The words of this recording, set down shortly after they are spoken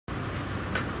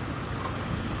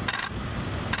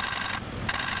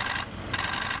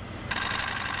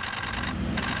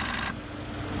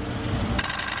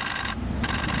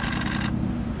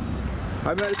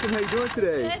Hi Madison, how you doing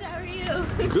today? Good, how are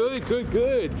you? Good, good,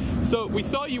 good. So we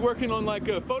saw you working on like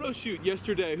a photo shoot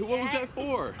yesterday. What was that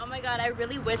for? Oh my god, I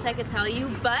really wish I could tell you,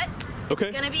 but okay.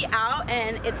 It's gonna be out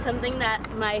and it's something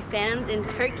that my fans in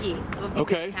Turkey will be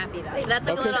really happy about. So that's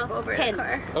like a little hint.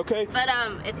 Okay. But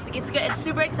it's good. It's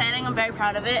super exciting. I'm very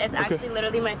proud of it. It's actually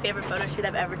literally my favorite photo shoot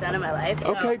I've ever done in my life.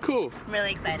 So okay, cool. I'm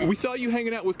really excited. We saw you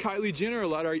hanging out with Kylie Jenner a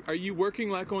lot. Are you working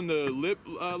like on the lip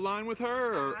line with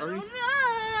her? Or I don't know.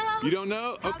 You don't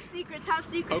know? Top secret, top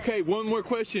secret. Okay, one more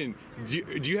question. Do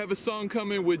you have a song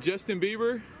coming with Justin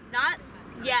Bieber? Not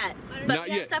yet, but Not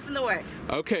yet. stuff in the works.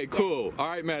 Okay, cool. All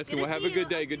right, Madison. Good Well, to have see a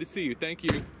good you. day. Good to see you. Thank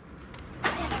you.